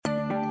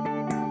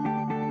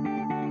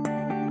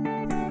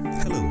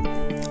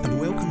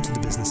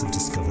Process of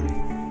Discovery,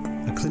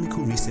 a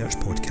clinical research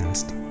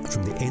podcast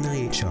from the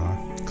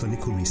NIHR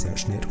Clinical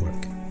Research Network.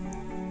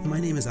 My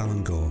name is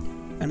Allan,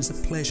 and it's a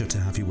pleasure to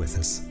have you with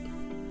us.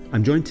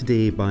 I'm joined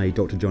today by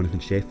Dr. Jonathan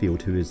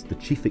Sheffield, who is the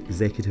Chief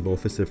Executive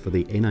Officer for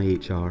the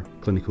NIHR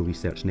Clinical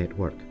Research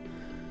Network.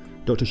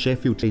 Dr.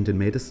 Sheffield trained in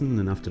medicine,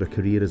 and after a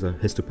career as a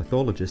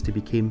histopathologist, he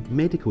became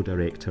Medical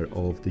Director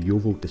of the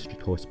Yeovil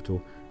District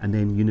Hospital and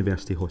then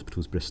University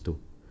Hospitals Bristol.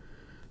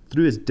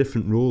 Through his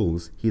different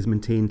roles, he has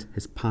maintained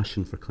his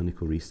passion for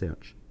clinical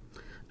research.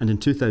 And in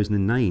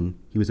 2009,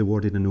 he was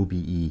awarded an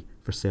OBE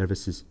for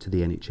services to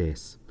the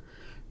NHS.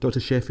 Dr.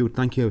 Sheffield,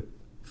 thank you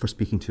for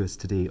speaking to us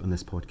today on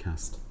this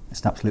podcast.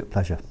 It's an absolute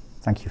pleasure.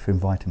 Thank you for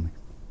inviting me.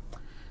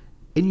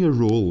 In your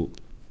role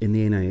in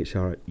the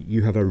NIHR,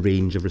 you have a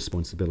range of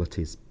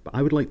responsibilities, but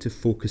I would like to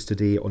focus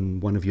today on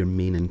one of your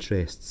main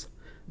interests,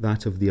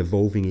 that of the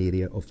evolving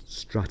area of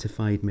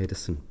stratified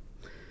medicine.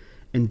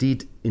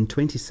 Indeed, in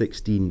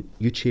 2016,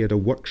 you chaired a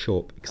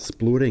workshop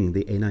exploring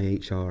the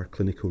NIHR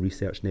Clinical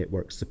Research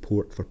Network's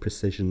support for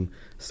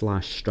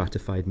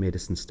precision/stratified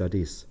medicine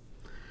studies.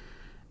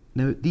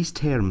 Now, these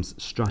terms,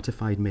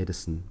 stratified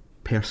medicine,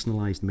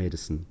 personalised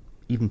medicine,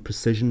 even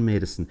precision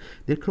medicine,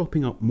 they're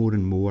cropping up more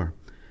and more.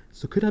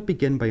 So could I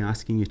begin by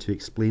asking you to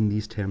explain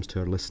these terms to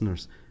our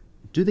listeners?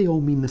 Do they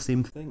all mean the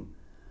same thing?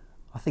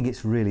 I think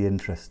it's really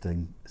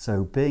interesting.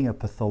 So being a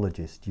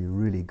pathologist, you're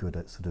really good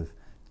at sort of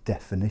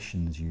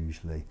definitions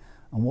usually.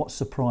 And what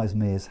surprised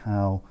me is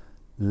how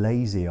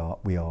lazy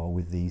we are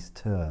with these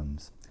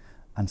terms.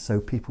 And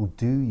so people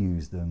do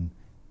use them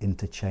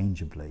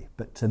interchangeably.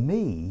 But to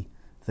me,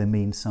 they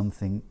mean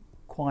something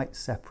quite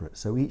separate.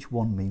 So each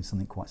one means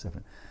something quite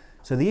separate.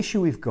 So the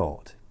issue we've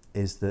got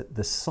is that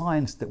the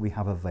science that we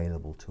have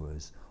available to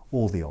us,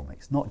 all the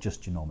omics, not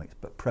just genomics,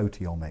 but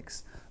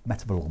proteomics,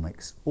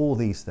 metabolomics, all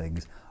these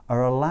things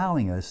are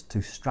allowing us to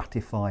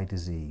stratify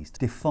disease, to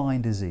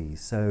define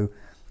disease. So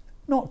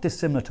not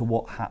dissimilar to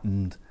what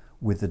happened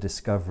with the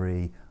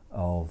discovery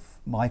of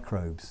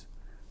microbes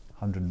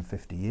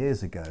 150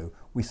 years ago.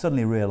 We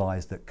suddenly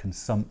realised that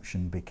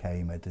consumption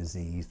became a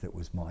disease that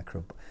was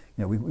microbe.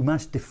 We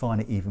managed to define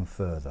it even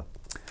further.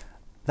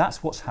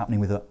 That's what's happening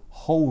with a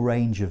whole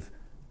range of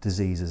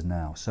diseases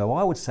now. So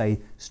I would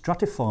say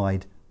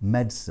stratified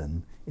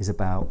medicine is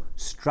about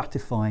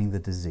stratifying the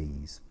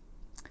disease.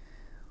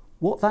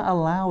 What that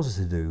allows us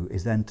to do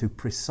is then to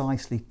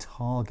precisely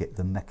target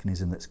the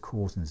mechanism that's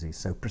causing disease.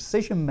 So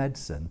precision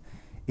medicine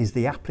is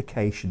the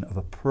application of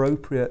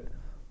appropriate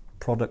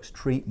products,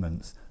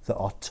 treatments that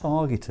are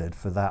targeted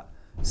for that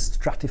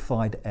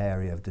stratified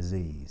area of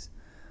disease.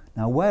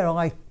 Now, where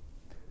I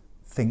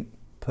think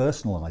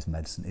personalised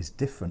medicine is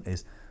different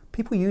is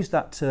people use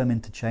that term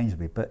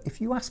interchangeably, but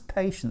if you ask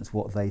patients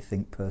what they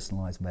think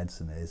personalised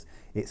medicine is,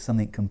 it's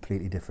something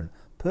completely different.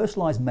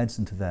 Personalised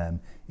medicine to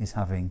them is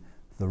having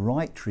the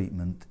right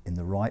treatment in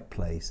the right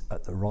place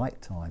at the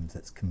right time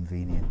that's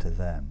convenient to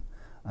them.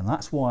 And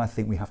that's why I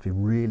think we have to be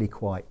really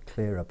quite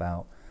clear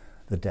about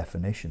the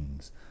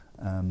definitions.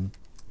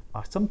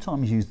 I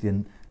sometimes use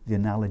the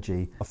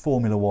analogy of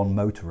Formula One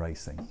motor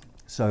racing.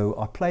 So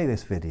I play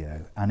this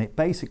video and it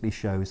basically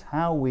shows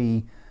how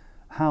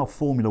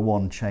Formula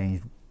One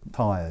changed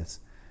tyres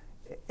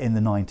in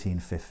the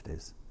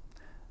 1950s.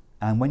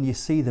 And when you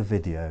see the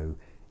video,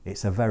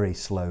 it's a very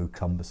slow,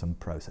 cumbersome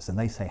process. And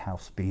they say how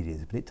speedy it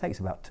is, but it takes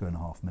about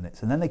 2.5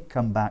 minutes. And then they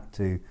come back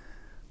to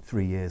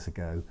 3 years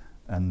ago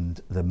and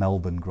the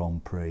Melbourne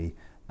Grand Prix,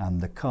 and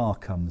the car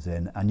comes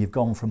in, and you've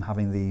gone from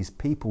having these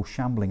people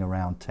shambling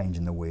around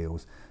changing the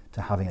wheels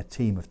to having a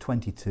team of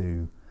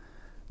 22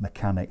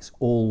 mechanics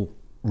all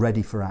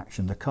ready for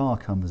action. The car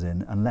comes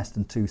in, and less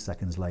than 2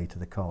 seconds later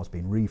the car's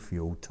been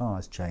refueled,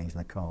 tyres changed,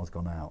 and the car's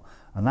gone out.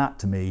 And that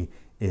to me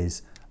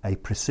is a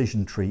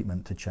precision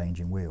treatment to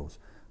changing wheels.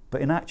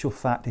 But in actual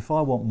fact, if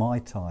I want my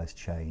tyres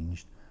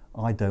changed,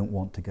 I don't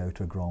want to go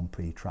to a Grand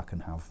Prix track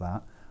and have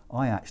that.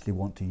 I actually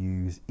want to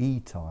use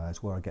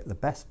e-tyres where I get the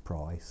best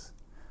price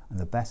and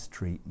the best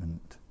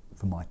treatment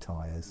for my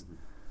tyres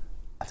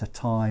at a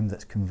time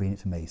that's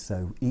convenient to me.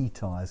 So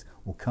e-tyres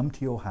will come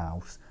to your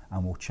house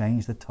and will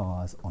change the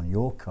tyres on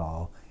your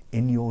car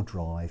in your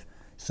drive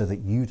so that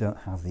you don't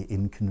have the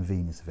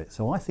inconvenience of it.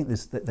 So I think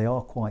that they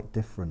are quite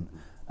different.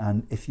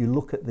 And if you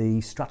look at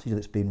the strategy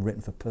that's been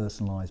written for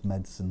personalised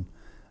medicine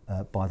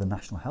by the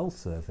National Health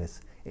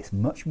Service, it's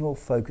much more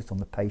focused on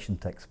the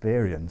patient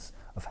experience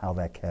of how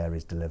their care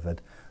is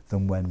delivered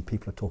than when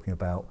people are talking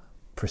about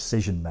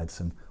precision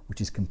medicine,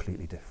 which is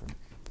completely different.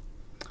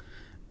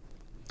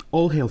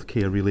 All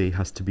healthcare really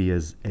has to be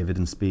as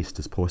evidence-based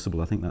as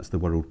possible. I think that's the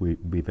world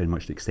we very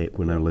much accept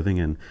we're now living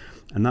in.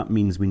 And that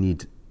means we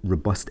need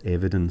robust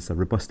evidence, a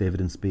robust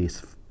evidence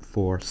base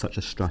for such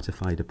a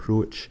stratified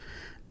approach.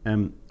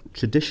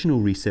 Traditional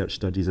research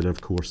studies are,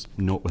 of course,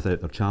 not without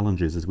their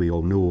challenges, as we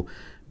all know.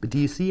 But do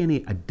you see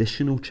any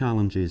additional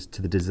challenges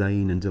to the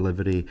design and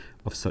delivery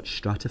of such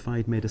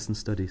stratified medicine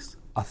studies?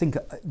 I think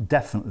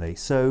definitely.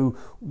 So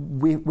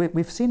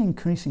we've seen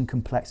increasing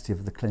complexity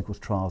of the clinical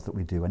trials that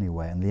we do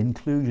anyway, and the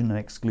inclusion and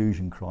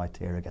exclusion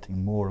criteria are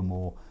getting more and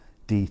more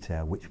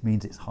detail, which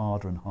means it's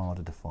harder and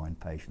harder to find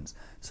patients.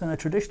 So in a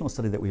traditional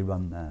study that we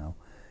run now,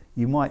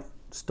 you might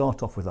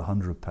start off with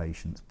 100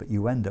 patients, but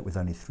you end up with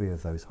only 3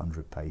 of those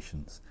 100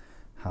 patients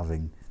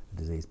having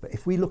the disease. But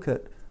if we look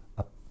at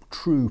a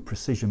true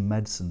precision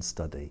medicine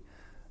study,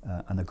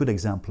 and a good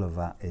example of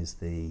that is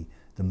the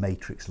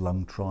Matrix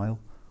lung trial,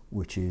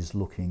 which is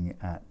looking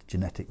at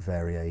genetic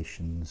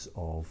variations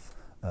of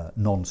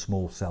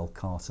non-small cell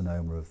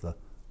carcinoma of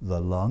the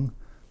lung,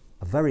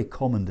 a very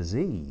common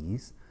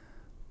disease,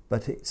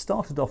 but it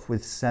started off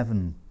with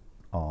 7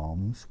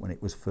 arms when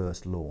it was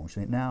first launched,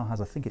 and it now has,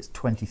 I think it's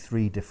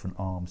 23 different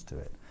arms to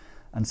it.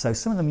 And so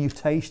some of the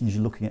mutations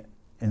you're looking at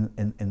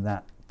in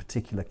that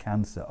particular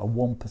cancer are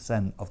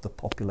 1% of the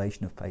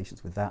population of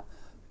patients with that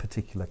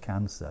particular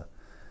cancer.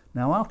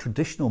 Now, our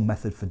traditional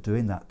method for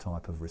doing that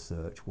type of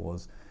research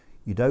was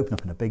you'd open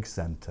up in a big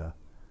centre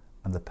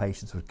and the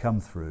patients would come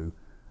through,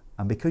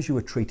 and because you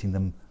were treating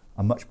them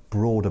a much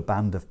broader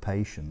band of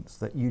patients,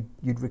 that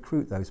you'd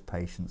recruit those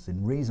patients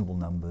in reasonable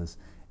numbers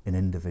in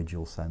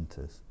individual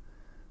centres.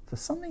 For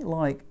something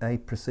like a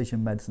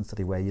precision medicine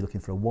study where you're looking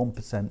for a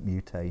 1%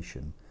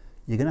 mutation,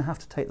 you're going to have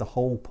to take the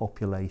whole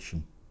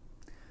population.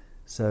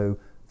 So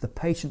the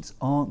patients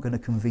aren't going to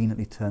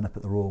conveniently turn up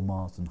at the Royal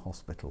Marsden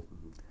Hospital.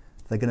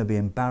 They're going to be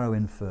in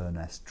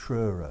Barrow-in-Furness,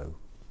 Truro,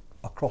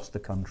 across the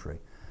country.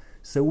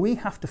 So we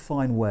have to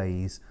find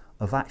ways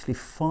of actually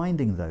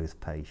finding those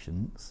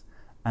patients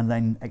and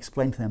then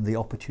explain to them the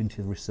opportunity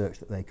of research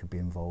that they could be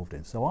involved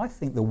in. So I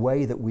think the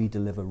way that we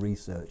deliver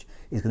research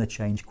is going to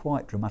change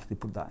quite dramatically,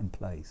 put that in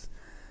place.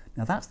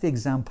 Now that's the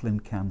example in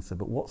cancer,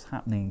 but what's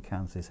happening in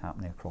cancer is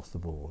happening across the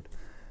board.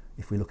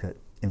 If we look at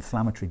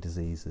inflammatory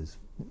diseases,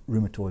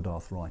 rheumatoid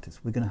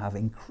arthritis, we're going to have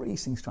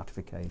increasing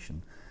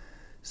stratification.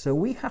 So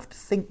we have to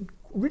think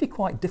really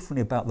quite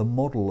differently about the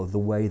model of the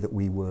way that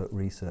we work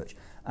research.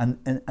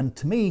 And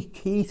to me,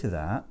 key to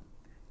that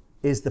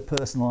is the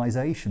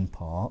personalisation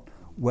part,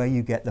 where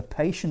you get the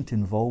patient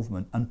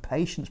involvement and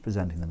patients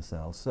presenting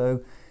themselves.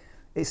 So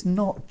it's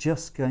not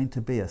just going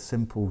to be a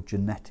simple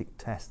genetic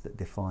test that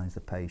defines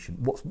the patient.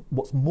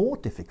 What's more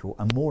difficult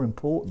and more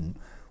important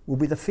will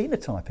be the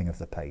phenotyping of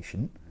the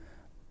patient,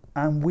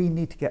 and we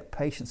need to get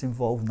patients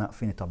involved in that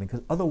phenotyping,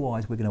 because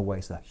otherwise we're going to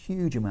waste a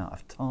huge amount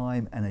of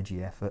time,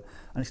 energy, effort,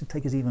 and it's going to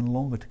take us even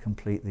longer to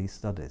complete these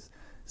studies.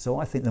 So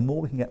I think the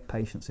more we can get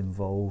patients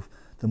involved,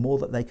 the more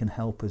that they can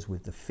help us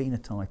with the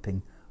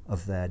phenotyping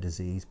of their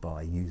disease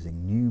by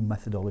using new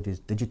methodologies,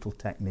 digital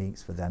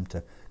techniques for them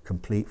to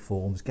complete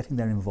forms, getting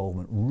their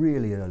involvement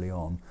really early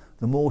on,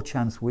 the more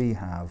chance we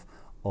have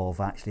of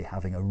actually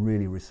having a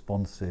really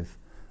responsive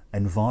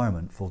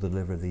environment for the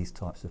delivery of these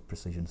types of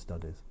precision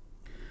studies.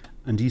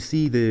 And do you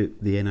see the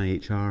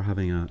NIHR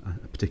having a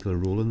particular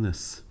role in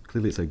this?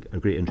 Clearly it's a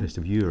great interest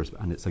of yours,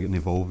 and it's an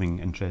evolving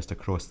interest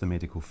across the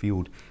medical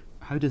field.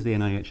 How does the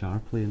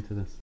NIHR play into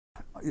this?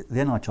 The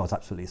NIHR is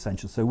absolutely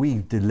essential. So we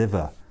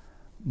deliver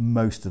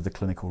most of the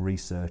clinical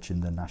research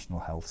in the National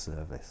Health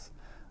Service.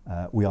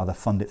 We either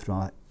fund it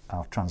through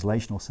our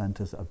translational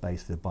centres that are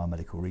based through the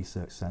biomedical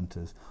research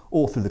centres,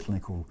 or through the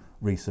clinical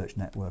research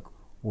network,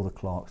 or the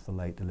Clarks for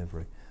late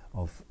delivery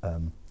of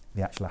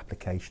the actual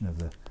application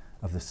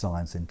of the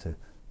science into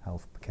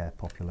healthcare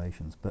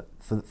populations. But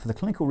for the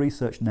clinical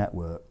research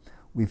network,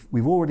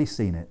 we've already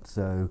seen it.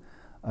 So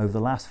over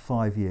the last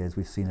 5 years,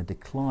 we've seen a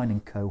decline in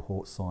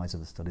cohort size of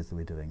the studies that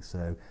we're doing.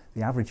 So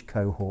the average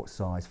cohort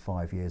size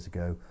 5 years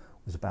ago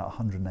was about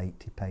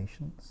 180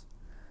 patients.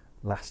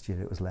 Last year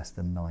it was less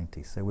than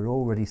 90. So we're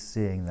already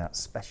seeing that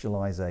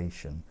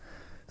specialisation.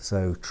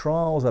 So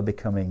trials are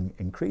becoming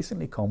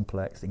increasingly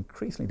complex,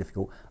 increasingly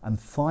difficult, and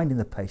finding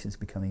the patients is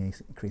becoming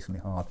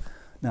increasingly hard.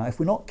 Now, if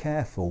we're not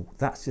careful,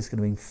 that's just going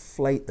to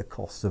inflate the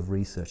costs of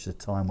research at a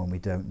time when we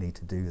don't need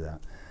to do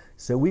that.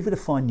 So we've got to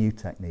find new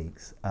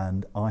techniques,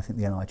 and I think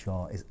the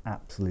NIHR is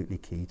absolutely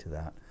key to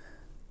that.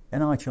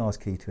 NIHR is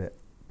key to it,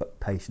 but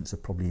patients are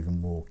probably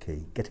even more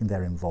key. Getting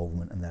their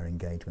involvement and their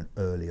engagement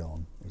early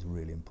on is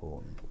really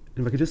important.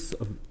 And if I could just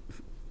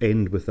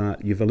end with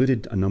that, you've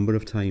alluded a number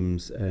of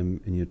times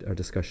in our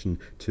discussion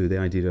to the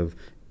idea of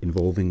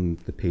involving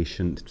the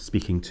patient,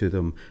 speaking to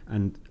them,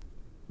 and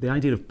the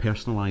idea of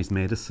personalised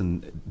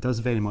medicine does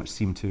very much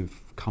seem to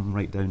have come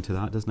right down to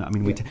that, doesn't it? I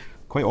mean,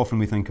 quite often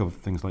we think of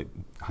things like,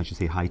 how should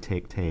you say,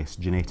 high-tech tests,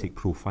 genetic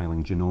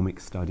profiling, genomic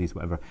studies,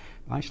 whatever.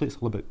 Actually, it's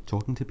all about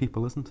talking to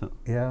people, isn't it?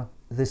 Yeah,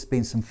 there's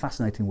been some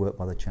fascinating work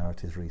by the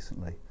charities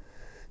recently.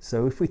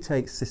 So if we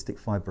take cystic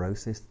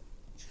fibrosis,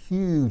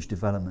 huge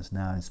developments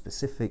now in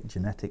specific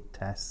genetic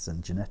tests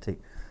and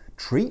genetic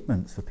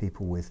treatments for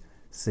people with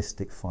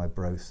cystic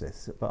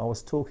fibrosis. But I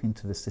was talking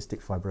to the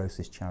cystic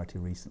fibrosis charity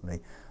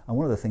recently, and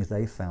one of the things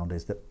they found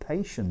is that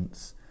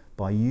patients,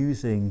 by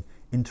using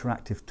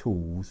interactive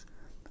tools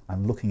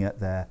and looking at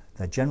their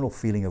general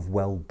feeling of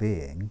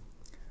well-being,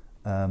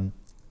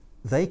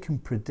 they can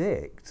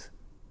predict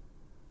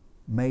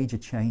major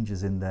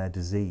changes in their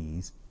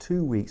disease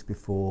 2 weeks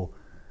before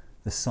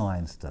the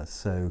science does.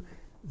 So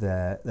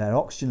their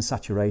oxygen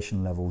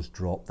saturation levels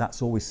drop.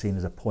 That's always seen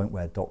as a point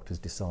where doctors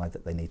decide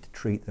that they need to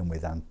treat them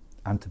with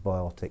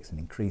antibiotics and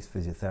increased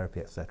physiotherapy,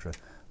 etc.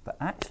 But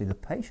actually the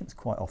patients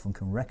quite often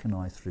can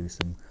recognise through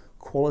some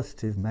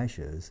qualitative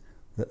measures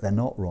that they're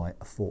not right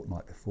a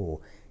fortnight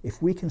before.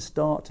 If we can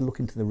start to look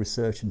into the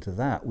research into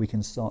that, we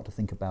can start to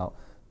think about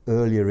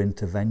earlier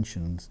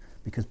interventions,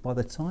 because by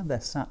the time their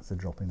SATs are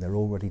dropping, they're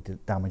already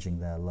damaging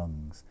their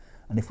lungs.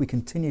 And if we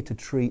continue to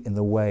treat in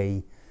the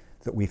way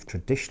that we've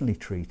traditionally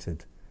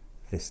treated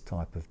this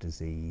type of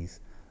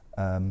disease,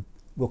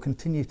 we'll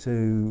continue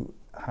to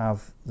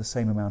have the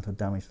same amount of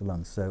damage to the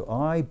lungs. So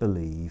I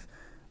believe,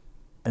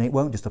 and it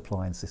won't just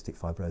apply in cystic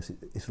fibrosis,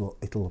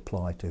 it'll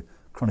apply to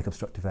chronic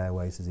obstructive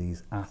airways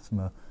disease,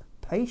 asthma,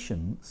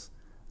 patients,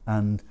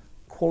 and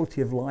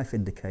quality of life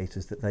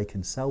indicators that they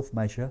can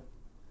self-measure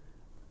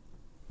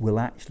will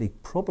actually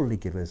probably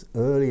give us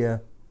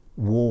earlier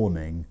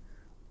warning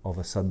of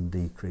a sudden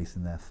decrease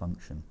in their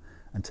function.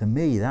 And to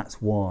me,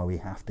 that's why we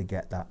have to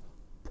get that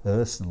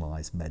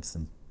personalised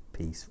medicine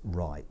piece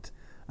right.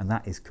 And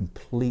that is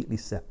completely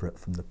separate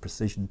from the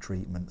precision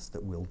treatments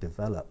that we'll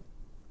develop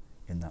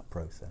in that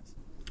process.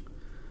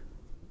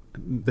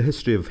 The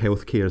history of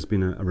healthcare has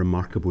been a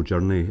remarkable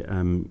journey,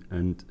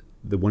 and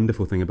the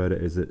wonderful thing about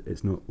it is that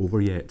it's not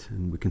over yet,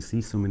 and we can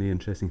see so many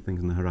interesting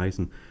things on the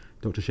horizon.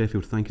 Dr.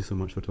 Sheffield, thank you so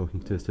much for talking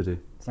to us today.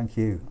 Thank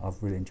you.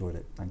 I've really enjoyed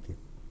it. Thank you.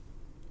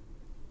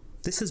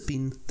 This has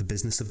been The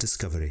Business of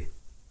Discovery,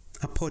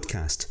 a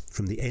podcast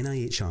from the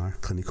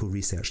NIHR Clinical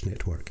Research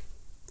Network.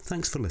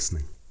 Thanks for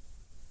listening.